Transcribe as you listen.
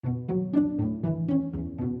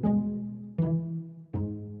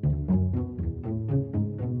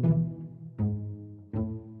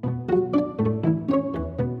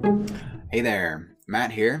Hey there, Matt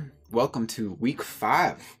here. Welcome to week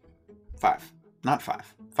five of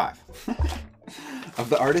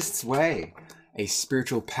The Artist's Way, a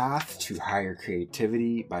spiritual path to higher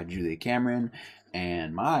creativity by Julia Cameron.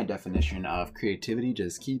 And my definition of creativity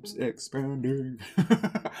just keeps expanding.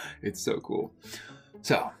 It's so cool.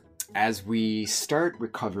 So, as we start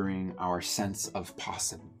recovering our sense of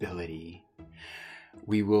possibility,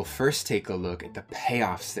 we will first take a look at the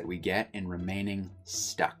payoffs that we get in remaining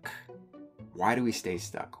stuck. Why do we stay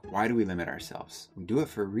stuck? Why do we limit ourselves? We do it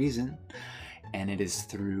for a reason, and it is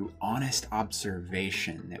through honest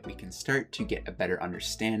observation that we can start to get a better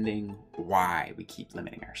understanding why we keep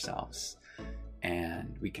limiting ourselves.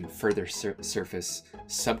 And we can further surface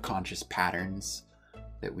subconscious patterns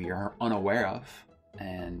that we are unaware of,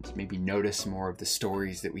 and maybe notice more of the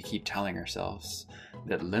stories that we keep telling ourselves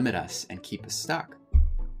that limit us and keep us stuck.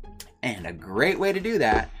 And a great way to do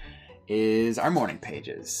that is our morning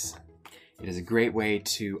pages. It is a great way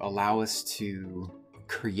to allow us to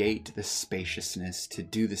create the spaciousness, to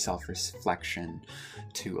do the self-reflection,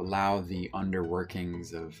 to allow the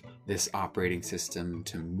underworkings of this operating system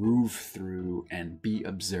to move through and be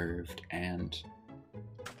observed and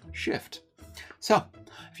shift. So,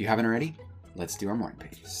 if you haven't already, let's do our morning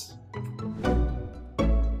pages.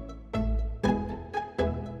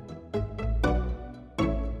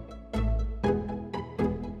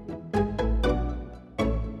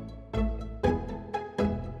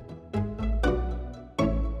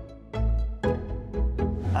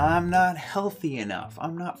 I'm not healthy enough.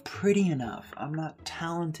 I'm not pretty enough. I'm not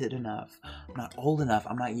talented enough. I'm not old enough.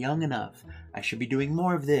 I'm not young enough. I should be doing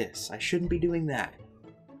more of this. I shouldn't be doing that.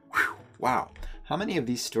 Whew. Wow. How many of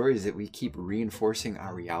these stories that we keep reinforcing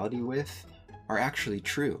our reality with are actually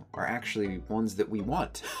true, are actually ones that we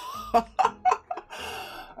want?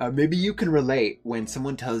 Maybe you can relate when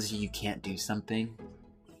someone tells you you can't do something.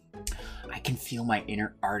 I can feel my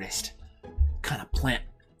inner artist kind of plant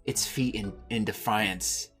its feet in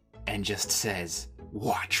defiance and just says,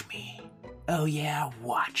 watch me. Oh yeah,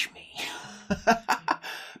 watch me.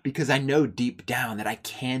 Because I know deep down that I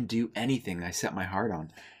can do anything I set my heart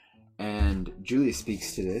on. And Julia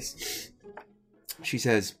speaks to this. She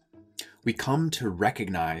says, we come to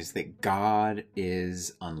recognize that God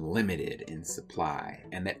is unlimited in supply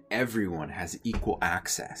and that everyone has equal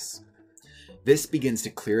access. This begins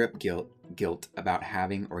to clear up guilt about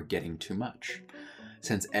having or getting too much.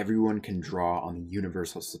 Since everyone can draw on the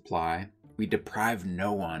universal supply, we deprive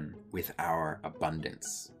no one with our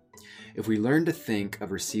abundance. If we learn to think of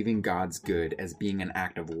receiving God's good as being an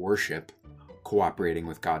act of worship, cooperating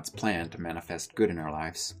with God's plan to manifest good in our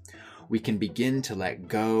lives, we can begin to let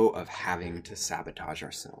go of having to sabotage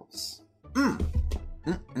ourselves.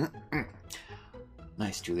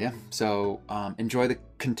 Nice, Julia. So enjoy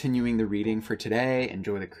continuing the reading for today.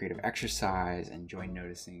 Enjoy the creative exercise. Enjoy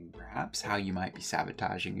noticing perhaps how you might be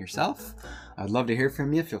sabotaging yourself. I'd love to hear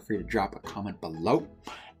from you. Feel free to drop a comment below.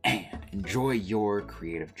 And enjoy your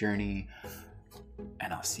creative journey.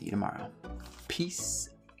 And I'll see you tomorrow. Peace,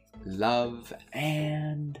 love,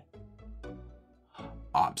 and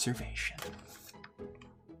observation.